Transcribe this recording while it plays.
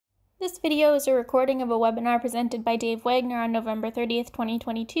This video is a recording of a webinar presented by Dave Wagner on November 30th,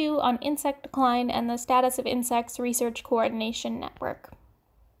 2022 on insect decline and the status of insects Research Coordination Network.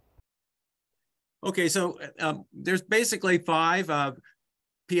 Okay, so there's basically five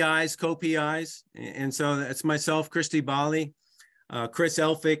PIs, co-PIs, and so it's myself, Christy Bali, Chris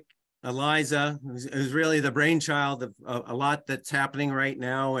Elphick, Eliza, who's really the brainchild of a lot that's happening right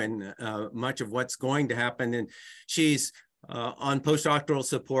now and much of what's going to happen, and she's on postdoctoral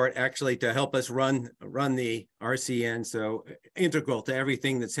support actually to help us run the RCN, so integral to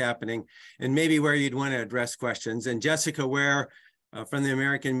everything that's happening and maybe where you'd want to address questions. And Jessica Ware from the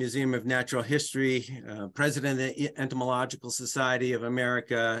American Museum of Natural History, president of the Entomological Society of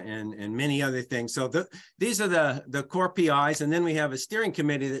America, and many other things. So these are the core PIs, and then we have a steering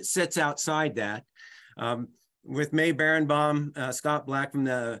committee that sits outside that with May Barenbaum, Scott Black from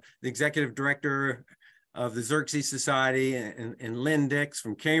the executive director of the Xerxes Society, and Lynn Dix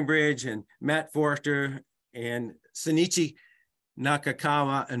from Cambridge, and Matt Forrester, and Sunichi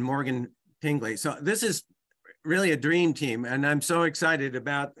Nakakawa, and Morgan Pingley. So this is really a dream team, and I'm so excited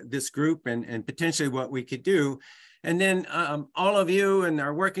about this group and potentially what we could do. And then all of you and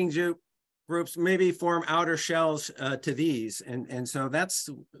our working groups maybe form outer shells to these. And so that's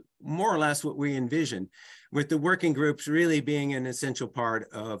more or less what we envision, with the working groups really being an essential part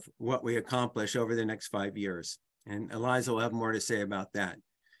of what we accomplish over the next 5 years. And Eliza will have more to say about that.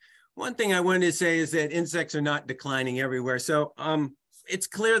 One thing I wanted to say is that insects are not declining everywhere. So it's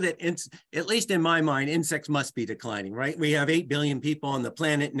clear that, at least in my mind, insects must be declining, right? We have 8 billion people on the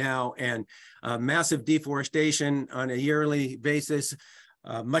planet now, and massive deforestation on a yearly basis.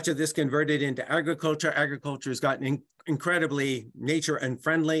 Much of this converted into agriculture. Agriculture has gotten incredibly nature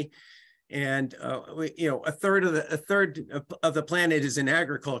unfriendly, and a third of the planet is in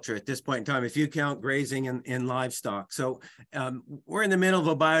agriculture at this point in time, if you count grazing and livestock. So we're in the middle of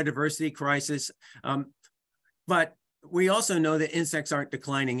a biodiversity crisis, but we also know that insects aren't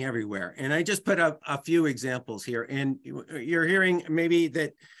declining everywhere. And I just put up a few examples here. And you're hearing maybe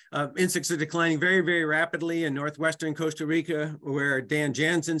that insects are declining very, very rapidly in northwestern Costa Rica, where Dan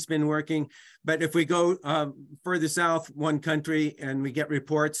Jansen's been working. But if we go further south, one country, and we get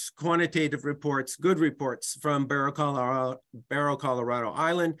reports, quantitative reports, good reports from Barrow, Colorado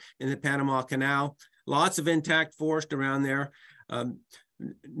Island in the Panama Canal, lots of intact forest around there.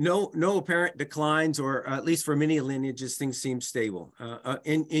 No apparent declines, or at least for many lineages, things seem stable.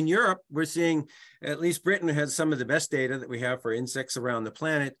 In Europe, we're seeing, at least Britain has some of the best data that we have for insects around the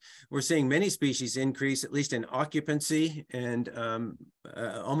planet. We're seeing many species increase, at least in occupancy, and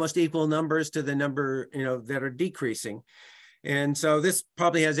almost equal numbers to the number that are decreasing. And so this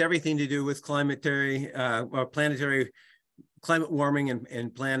probably has everything to do with planetary climate warming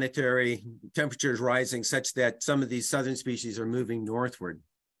and planetary temperatures rising, such that some of these southern species are moving northward.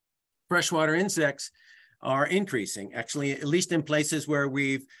 Freshwater insects are increasing, actually, at least in places where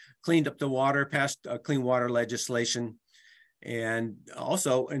we've cleaned up the water, passed clean water legislation, and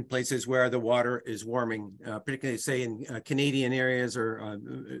also in places where the water is warming, particularly, say, in Canadian areas or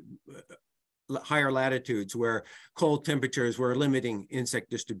higher latitudes where cold temperatures were limiting insect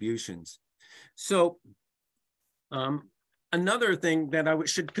distributions. So, another thing that I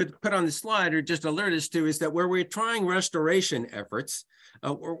could put on the slide, or just alert us to, is that where we're trying restoration efforts,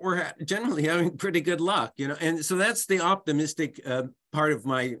 we're generally having pretty good luck, and so that's the optimistic part of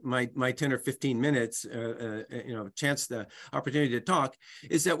my 10 or 15 minutes, the opportunity to talk,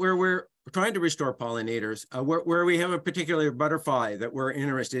 is that where we're trying to restore pollinators, where we have a particular butterfly that we're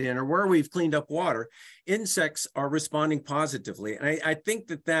interested in, or where we've cleaned up water, insects are responding positively. And I think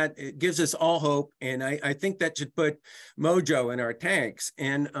that gives us all hope, and I think that should put mojo in our tanks.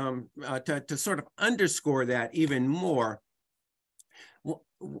 And to sort of underscore that even more,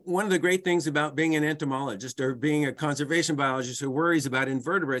 one of the great things about being an entomologist or being a conservation biologist who worries about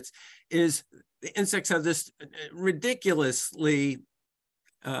invertebrates is the insects have this ridiculously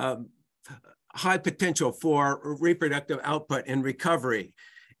high potential for reproductive output and recovery.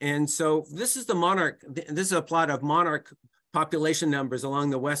 And so this is a plot of monarch population numbers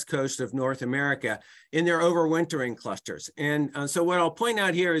along the west coast of North America in their overwintering clusters. And so what I'll point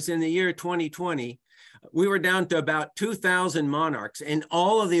out here is in the year 2020, we were down to about 2,000 monarchs in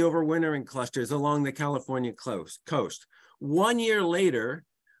all of the overwintering clusters along the California coast. 1 year later,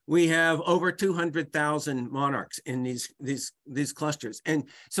 we have over 200,000 monarchs in these clusters. And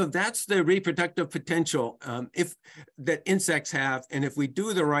so that's the reproductive potential that insects have. And if we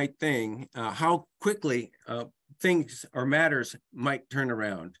do the right thing, how quickly things or matters might turn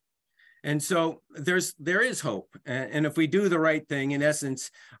around. And so there is hope. And if we do the right thing, in essence,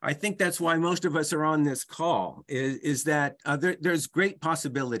 I think that's why most of us are on this call, is that there's great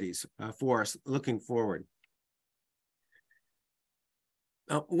possibilities for us looking forward.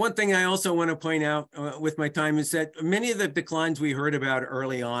 One thing I also want to point out with my time is that many of the declines we heard about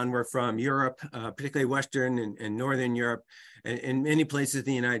early on were from Europe, particularly Western and Northern Europe, and many places in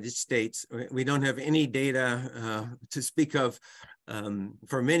the United States. We don't have any data to speak of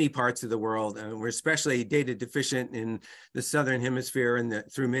for many parts of the world. We're especially data deficient in the Southern Hemisphere and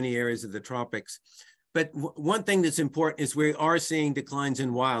through many areas of the tropics. But one thing that's important is we are seeing declines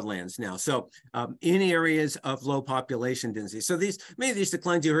in wildlands now. So in areas of low population density. So many of these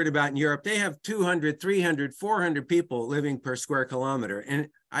declines you heard about in Europe, they have 200, 300, 400 people living per square kilometer. And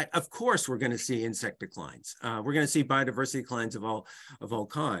of course, we're going to see insect declines. We're going to see biodiversity declines of all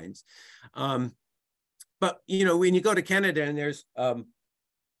kinds. But, you know, when you go to Canada and there's,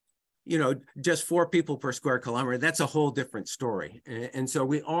 you know, just 4 people per square kilometer, that's a whole different story. And so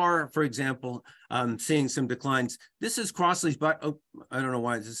we are, for example, seeing some declines. This is Crossley's, but I don't know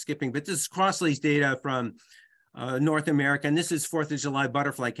why this is skipping, but this is Crossley's data from North America. And this is 4th of July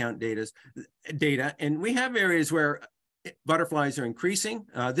butterfly count data. And we have areas where butterflies are increasing.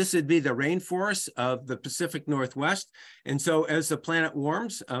 This would be the rainforest of the Pacific Northwest. And so as the planet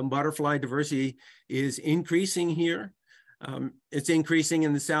warms, butterfly diversity is increasing here. It's increasing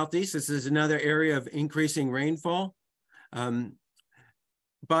in the Southeast. This is another area of increasing rainfall.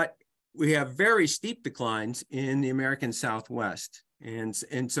 But we have very steep declines in the American Southwest. And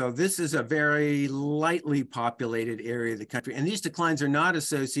so this is a very lightly populated area of the country. And these declines are not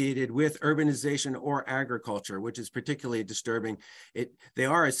associated with urbanization or agriculture, which is particularly disturbing. They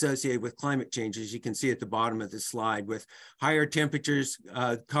are associated with climate change, as you can see at the bottom of this slide, with higher temperatures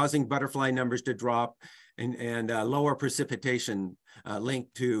causing butterfly numbers to drop, and lower precipitation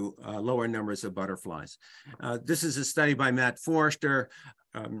linked to lower numbers of butterflies. This is a study by Matt Forrester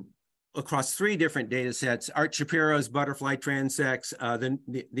across 3 different data sets: Art Shapiro's butterfly transects,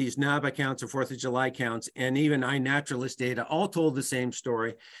 these NABA counts or 4th of July counts, and even iNaturalist data, all told the same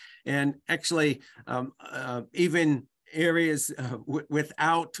story. And actually, even areas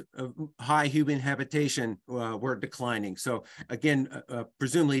without high human habitation were declining. So again,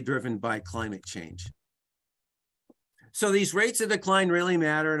 presumably driven by climate change. So these rates of decline really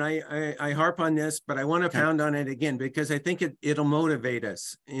matter, and I harp on this, but I want to pound on it again because I think it'll motivate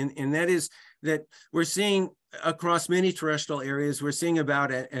us. And that is that we're seeing across many terrestrial areas, we're seeing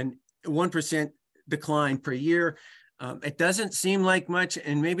about a 1% decline per year. It doesn't seem like much,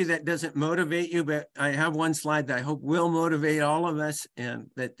 and maybe that doesn't motivate you, but I have one slide that I hope will motivate all of us,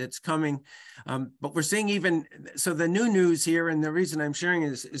 and that's coming. But we're seeing so the new news here, and the reason I'm sharing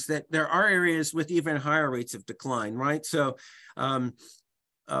is that there are areas with even higher rates of decline, right? So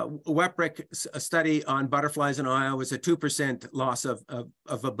Weprick, a study on butterflies in Ohio, was a 2% loss of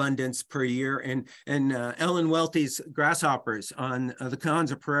abundance per year. And Ellen Welty's grasshoppers on the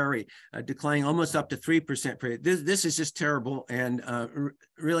Kanza Prairie declining almost up to 3% per year. This is just terrible and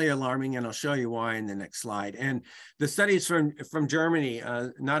really alarming, and I'll show you why in the next slide. And the studies from Germany,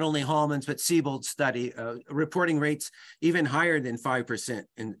 not only Hallman's, but Siebold's study, reporting rates even higher than 5%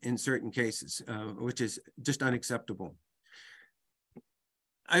 in certain cases, which is just unacceptable.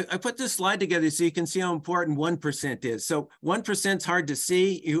 I put this slide together so you can see how important 1% is. So 1% is hard to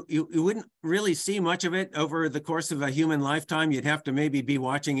see. You wouldn't really see much of it over the course of a human lifetime. You'd have to maybe be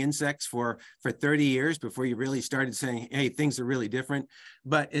watching insects for 30 years before you really started saying, hey, things are really different.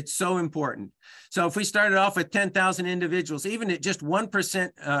 But it's so important. So if we started off with 10,000 individuals, even at just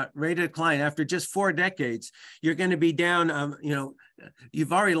 1% rate of decline after just 4 decades, you're going to be down,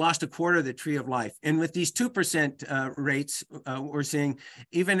 you've already lost a quarter of the tree of life. And with these 2% rates, we're seeing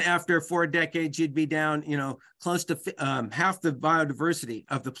even after 4 decades, you'd be down, close to half the biodiversity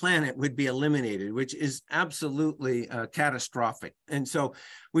of the planet would be eliminated, which is absolutely catastrophic. And so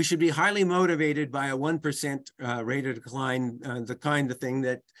we should be highly motivated by a 1% rate of decline, the kind of thing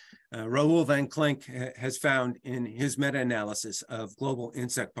that Raoul van Klenk has found in his meta-analysis of global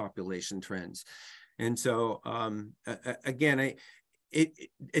insect population trends. And so again,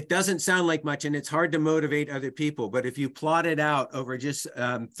 it doesn't sound like much, and it's hard to motivate other people, but if you plot it out over just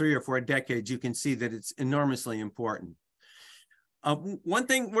 3 or 4 decades, you can see that it's enormously important. One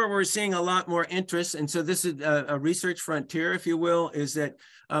thing where we're seeing a lot more interest, and so this is a research frontier, if you will, is that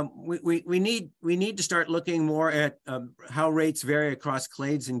we need to start looking more at how rates vary across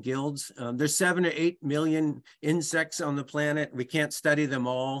clades and guilds. There's 7 or 8 million insects on the planet. We can't study them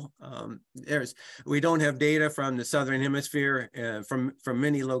all. We don't have data from the southern hemisphere, from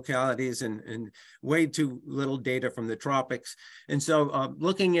many localities, and way too little data from the tropics. And so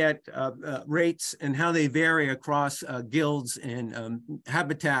looking at rates and how they vary across guilds and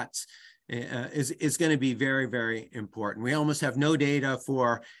habitats is going to be very, very important. We almost have no data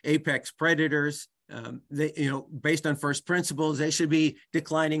for apex predators. Based on first principles, they should be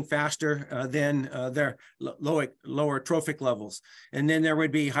declining faster than their lower trophic levels. And then there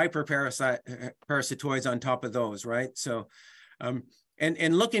would be hyperparasitoids on top of those, right? So,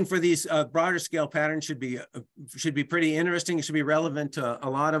 and looking for these broader scale patterns should be pretty interesting. It should be relevant to a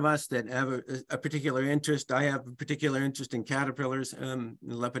lot of us that have a particular interest. I have a particular interest in caterpillars,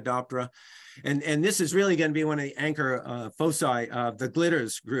 Lepidoptera. And this is really going to be one of the anchor foci of the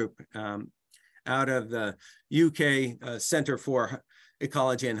Glitters group out of the UK Center for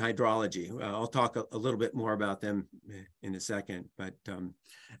Ecology and Hydrology. I'll talk a little bit more about them in a second, but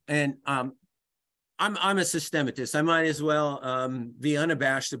I'm a systematist. I might as well be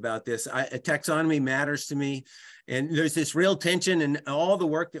unabashed about this. Taxonomy matters to me. And there's this real tension in all the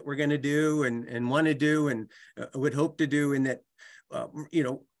work that we're going to do and want to do and would hope to do, in that,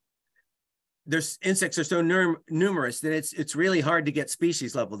 there's insects are so numerous that it's really hard to get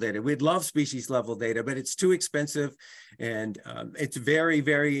species level data. We'd love species level data, but it's too expensive, and it's very,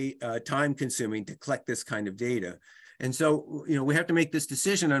 very time consuming to collect this kind of data. And so, we have to make this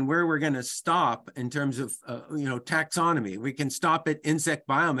decision on where we're going to stop in terms of, taxonomy. We can stop at insect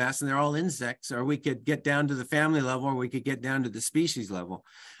biomass and they're all insects, or we could get down to the family level, or we could get down to the species level.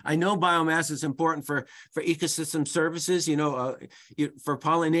 I know biomass is important for ecosystem services, for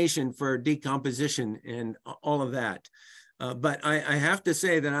pollination, for decomposition, and all of that. But I have to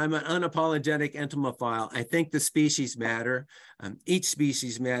say that I'm an unapologetic entomophile. I think the species matter. Each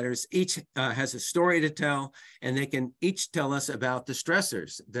species matters. Each has a story to tell, and they can each tell us about the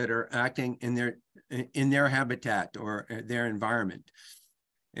stressors that are acting in their habitat or their environment.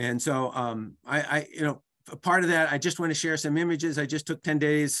 And so part of that, I just want to share some images. I just took 10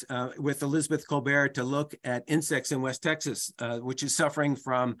 days with Elizabeth Colbert to look at insects in West Texas, which is suffering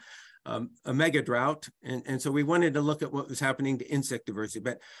from a mega drought. And so we wanted to look at what was happening to insect diversity.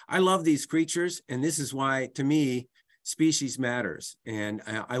 But I love these creatures, and this is why, to me, species matters. And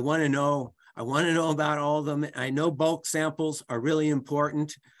I want to know about all of them. I know bulk samples are really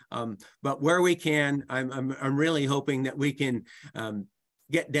important, but where we can, I'm really hoping that we can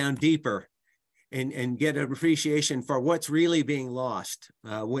get down deeper and get an appreciation for what's really being lost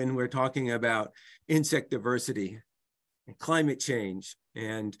when we're talking about insect diversity, climate change,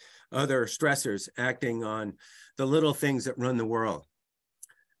 and other stressors acting on the little things that run the world.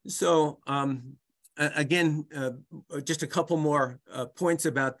 So again, just a couple more points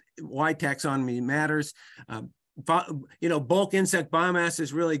about why taxonomy matters. Bulk insect biomass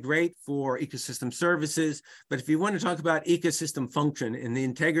is really great for ecosystem services, but if you want to talk about ecosystem function and the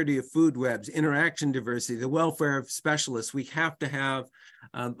integrity of food webs, interaction diversity, the welfare of specialists, we have to have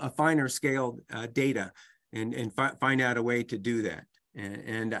a finer scale data and find out a way to do that.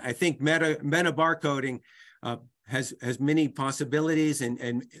 And I think meta barcoding has many possibilities,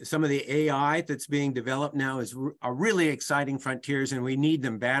 and some of the AI that's being developed now are really exciting frontiers, and we need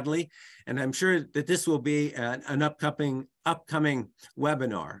them badly. And I'm sure that this will be an upcoming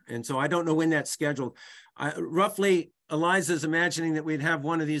webinar. And so I don't know when that's scheduled. Roughly, Eliza's imagining that we'd have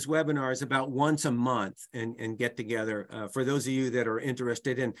one of these webinars about once a month and get together for those of you that are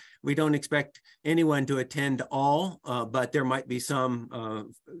interested. And we don't expect anyone to attend all, but there might be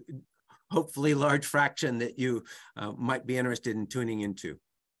some, hopefully large fraction that you might be interested in tuning into.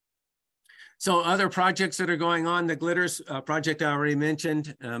 So other projects that are going on, the Glitters project I already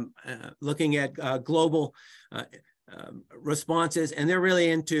mentioned, looking at global responses, and they're really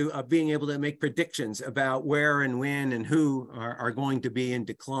into being able to make predictions about where and when and who are going to be in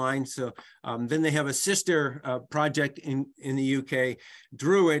decline. So then they have a sister project in the UK,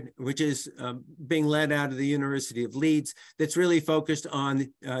 Druid, which is being led out of the University of Leeds, that's really focused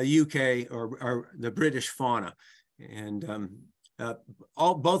on UK or the British fauna. And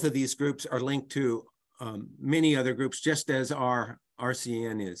both of these groups are linked to many other groups, just as our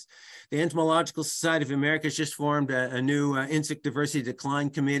RCN is. The Entomological Society of America has just formed a new insect diversity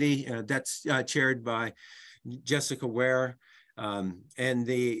decline committee that's chaired by Jessica Ware. And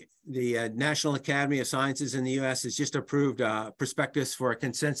the National Academy of Sciences in the US has just approved a prospectus for a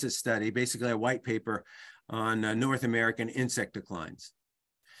consensus study, basically a white paper on North American insect declines.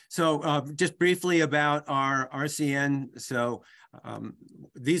 So just briefly about our RCN. So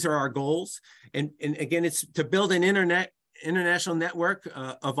these are our goals. And again, it's to build an international network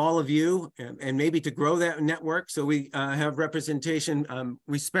of all of you, and maybe to grow that network. So we have representation.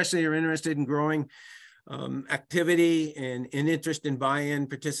 We especially are interested in growing activity and interest in buy-in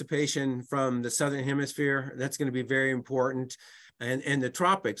participation from the Southern Hemisphere. That's going to be very important. And the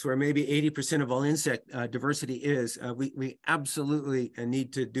tropics, where maybe 80% of all insect diversity is, we absolutely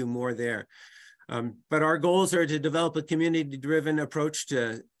need to do more there. But our goals are to develop a community-driven approach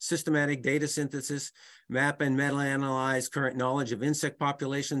to systematic data synthesis, map and meta-analyze current knowledge of insect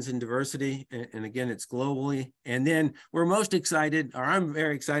populations and diversity. And again, it's globally. And then we're most excited, or I'm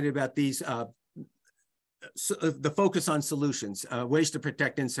very excited about these, the focus on solutions, ways to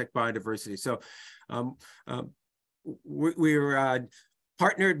protect insect biodiversity. So we're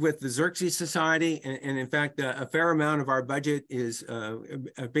partnered with the Xerces Society, and in fact, a fair amount of our budget is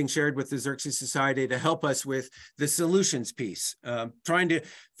being shared with the Xerces Society to help us with the solutions piece, trying to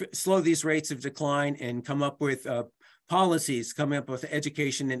slow these rates of decline and come up with policies, coming up with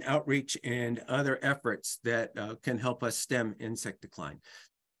education and outreach and other efforts that can help us stem insect decline.